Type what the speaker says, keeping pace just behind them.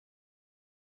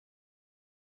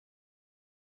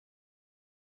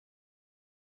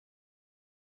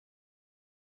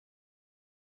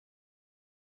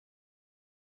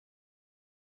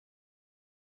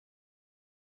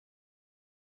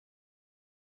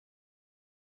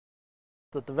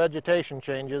that the vegetation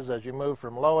changes as you move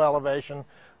from low elevation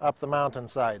up the mountain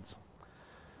sides.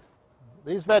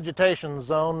 These vegetation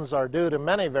zones are due to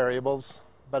many variables,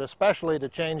 but especially to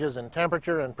changes in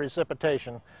temperature and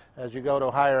precipitation as you go to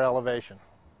higher elevation.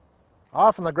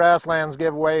 Often the grasslands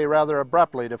give way rather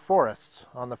abruptly to forests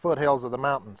on the foothills of the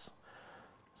mountains.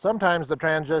 Sometimes the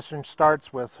transition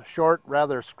starts with short,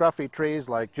 rather scruffy trees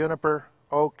like juniper,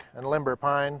 oak, and limber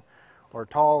pine, or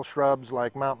tall shrubs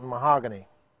like mountain mahogany.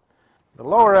 The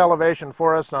lower elevation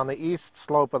forests on the east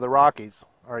slope of the Rockies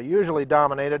are usually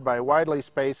dominated by widely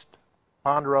spaced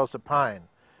ponderosa pine.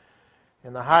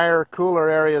 In the higher, cooler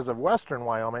areas of western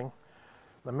Wyoming,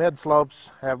 the mid-slopes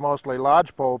have mostly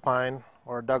lodgepole pine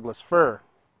or Douglas fir.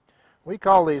 We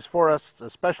call these forests,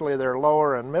 especially their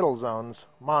lower and middle zones,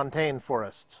 montane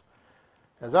forests.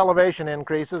 As elevation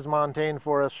increases, montane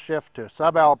forests shift to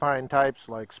subalpine types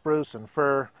like spruce and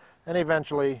fir, and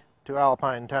eventually to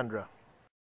alpine tundra.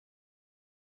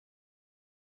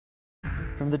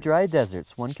 From the dry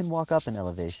deserts, one can walk up in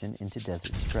elevation into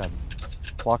desert scrub.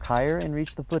 Walk higher and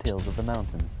reach the foothills of the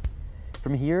mountains.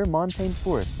 From here, montane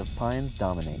forests of pines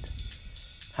dominate.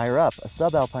 Higher up, a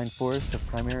subalpine forest of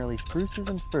primarily spruces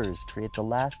and firs create the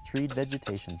last treed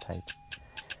vegetation type.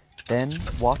 Then,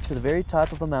 walk to the very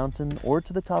top of a mountain or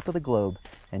to the top of the globe,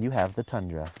 and you have the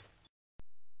tundra.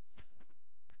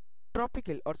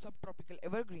 Tropical or subtropical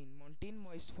evergreen montane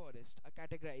moist forests are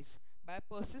categorized by a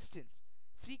persistent,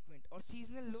 frequent or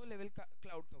seasonal low-level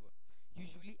cloud cover,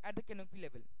 usually at the canopy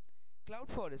level. Cloud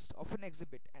forests often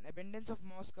exhibit an abundance of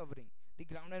moss covering the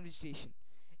ground and vegetation,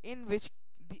 in which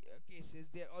cases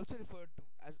they are also referred to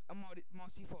as a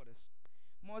mossy forest.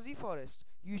 Mossy forests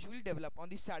usually develop on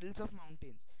the saddles of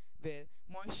mountains, where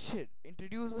moisture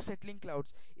introduced by settling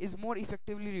clouds is more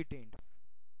effectively retained.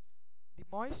 The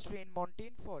moist rain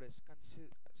montane forest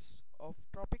consists of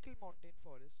tropical montane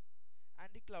forest and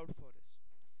the cloud forest.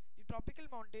 The tropical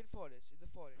montane forest is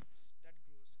a forest that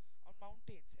grows on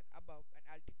mountains and above an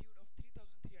altitude of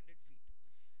 3,300 feet.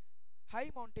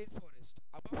 High montane forest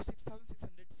above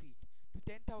 6,600 feet to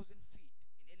 10,000 feet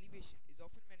in elevation is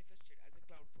often manifested as a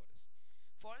cloud forest.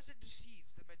 Forest that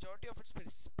receives the majority of its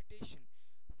precipitation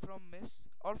from mist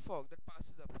or fog that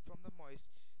passes up from the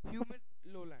moist, humid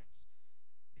lowlands.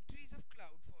 The trees of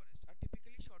cloud forest are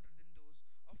typically shorter than those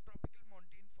of tropical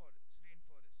montane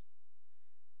rainforest,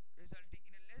 resulting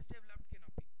in a less developed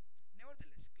canopy.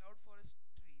 Nevertheless, cloud forest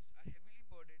trees are heavily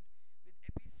burdened with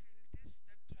epiphytes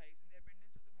that thrives in the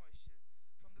abundance of the moisture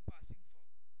from the passing fog.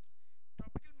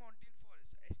 Tropical montane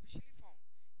forests are especially found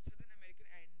in Southern American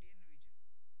Andean region.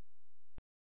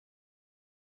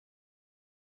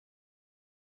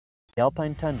 The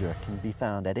alpine tundra can be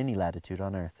found at any latitude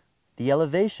on Earth. The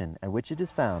elevation at which it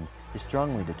is found is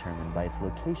strongly determined by its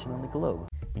location on the globe.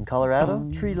 In Colorado,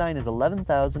 tree line is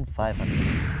 11,500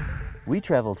 feet. We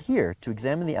traveled here to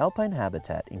examine the alpine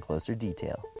habitat in closer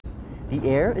detail. The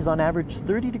air is on average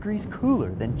 30 degrees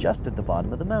cooler than just at the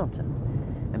bottom of the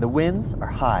mountain, and the winds are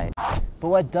high. But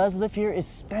what does live here is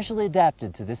specially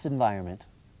adapted to this environment.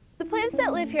 The plants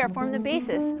that live here form the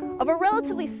basis of a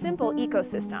relatively simple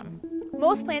ecosystem.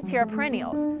 Most plants here are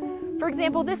perennials. For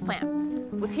example, this plant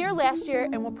was here last year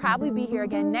and will probably be here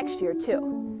again next year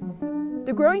too.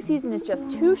 The growing season is just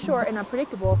too short and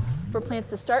unpredictable for plants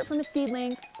to start from a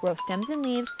seedling, grow stems and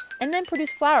leaves, and then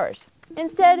produce flowers.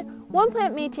 Instead, one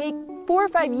plant may take 4 or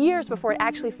 5 years before it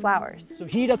actually flowers. So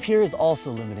heat up here is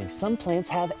also limiting. Some plants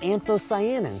have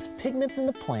anthocyanins, pigments in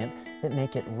the plant that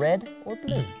make it red or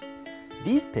blue.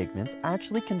 These pigments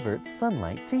actually convert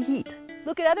sunlight to heat.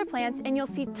 Look at other plants and you'll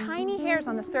see tiny hairs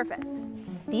on the surface.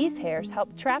 These hairs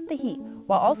help trap the heat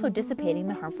while also dissipating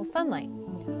the harmful sunlight.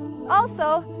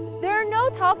 Also, there are no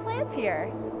tall plants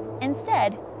here.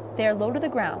 Instead, they are low to the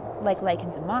ground, like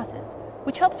lichens and mosses,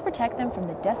 which helps protect them from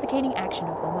the desiccating action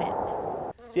of the wind.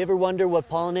 Do you ever wonder what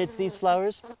pollinates these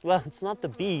flowers? Well, it's not the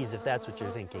bees, if that's what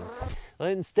you're thinking. Well,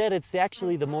 instead, it's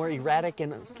actually the more erratic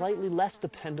and slightly less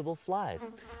dependable flies.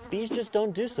 Bees just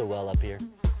don't do so well up here.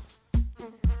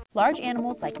 Large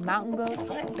animals like mountain goats,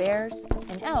 bears,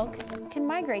 and elk can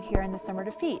migrate here in the summer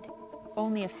to feed.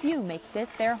 Only a few make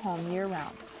this their home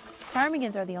year-round.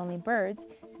 Ptarmigans are the only birds,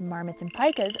 and marmots and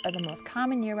pikas are the most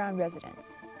common year-round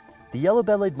residents. The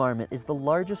yellow-bellied marmot is the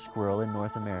largest squirrel in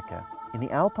North America. In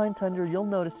the alpine tundra, you'll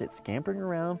notice it scampering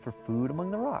around for food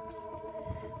among the rocks.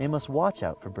 They must watch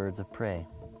out for birds of prey.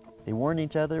 They warn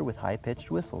each other with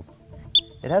high-pitched whistles.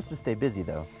 It has to stay busy,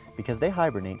 though, because they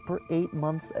hibernate for 8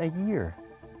 months a year.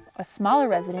 A smaller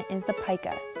resident is the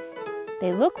pika.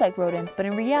 They look like rodents, but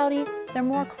in reality, they're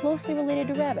more closely related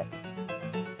to rabbits.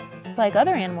 Like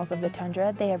other animals of the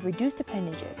tundra, they have reduced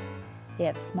appendages. They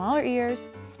have smaller ears,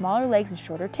 smaller legs, and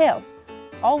shorter tails.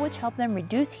 all which help them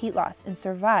reduce heat loss and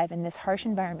survive in this harsh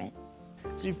environment.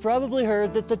 So you've probably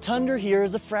heard that the tundra here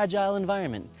is a fragile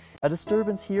environment. A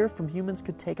disturbance here from humans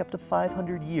could take up to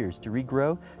 500 years to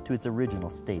regrow to its original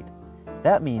state.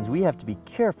 That means we have to be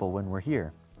careful when we're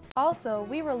here. Also,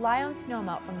 we rely on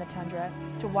snowmelt from the tundra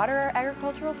to water our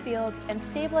agricultural fields and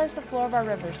stabilize the flow of our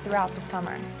rivers throughout the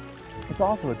summer. It's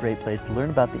also a great place to learn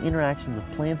about the interactions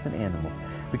of plants and animals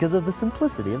because of the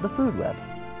simplicity of the food web.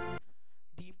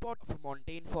 The import of a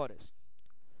montane forest.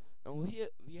 Now here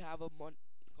we have a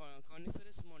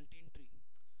coniferous montane tree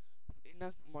in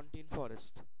a montane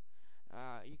forest.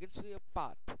 You can see a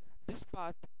path. This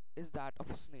path is that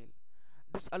of a snail.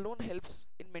 This alone helps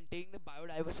in maintaining the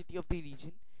biodiversity of the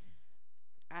region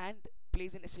and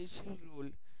plays an essential role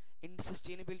in the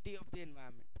sustainability of the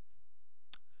environment.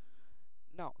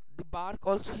 Now, the bark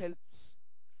also helps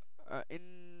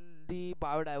in the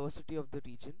biodiversity of the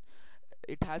region.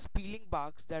 It has peeling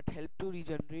barks that help to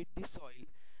regenerate the soil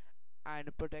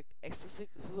and protect excessive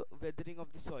weathering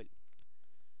of the soil.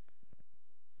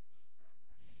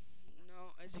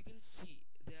 Now, as you can see,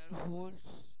 there are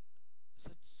holes,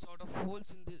 such sort of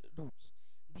holes in the roots.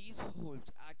 These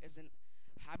holes act as an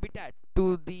habitat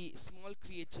to the small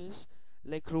creatures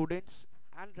like rodents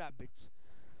and rabbits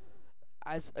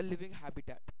as a living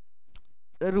habitat.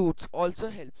 The roots also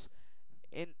helps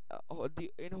in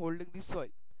in holding the soil.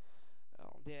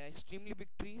 They are extremely big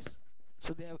trees,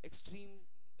 so they are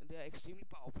extremely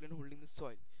powerful in holding the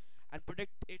soil and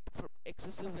protect it from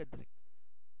excessive weathering.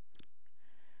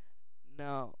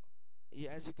 Now,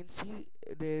 as you can see,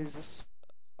 there is this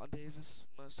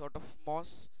sort of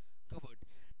moss covered.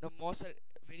 Now, moss are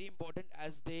very important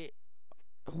as they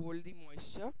hold the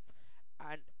moisture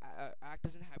and act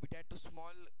as an habitat to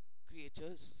small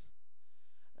creatures.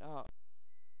 Uh,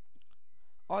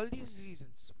 all these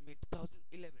reasons made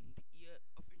 2011 the year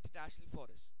of international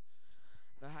forest.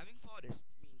 Now, having forest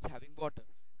means having water,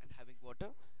 and having water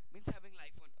means having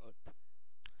life on earth.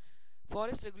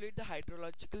 Forests regulate the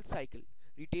hydrological cycle,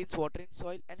 retains water in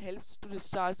soil, and helps to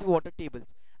discharge the water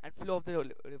tables and flow of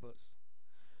the rivers.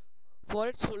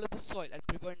 Forests hold up the soil and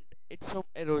prevent it from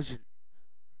erosion.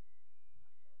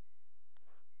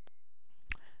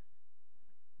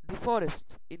 The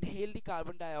forest inhale the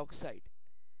carbon dioxide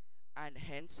and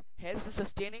hence helps in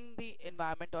sustaining the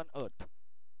environment on earth.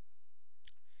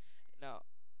 Now,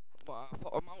 for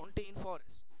a mountain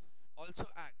forest also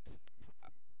acts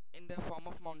in the form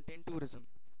of mountain tourism.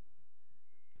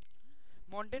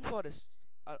 Mountain forests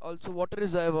are also water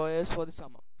reservoirs for the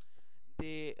summer.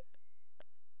 The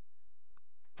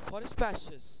forest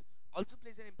pastures also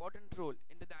plays an important role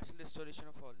in the natural restoration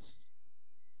of forests.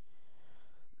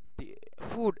 The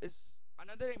food is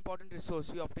another important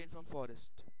resource we obtain from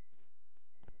forest.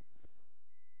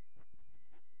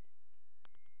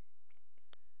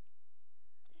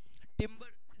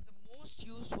 Timber is the most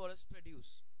used forest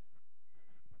produce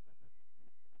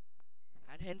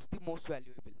and hence the most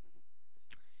valuable.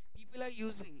 People are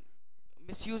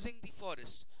misusing the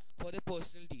forest for their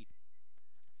personal need.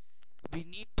 We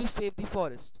need to save the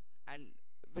forest and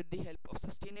with the help of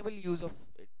sustainable use of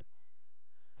it.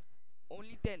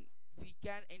 Only then we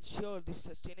can ensure the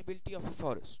sustainability of a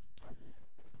forest.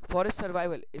 Forest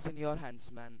survival is in your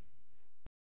hands, man.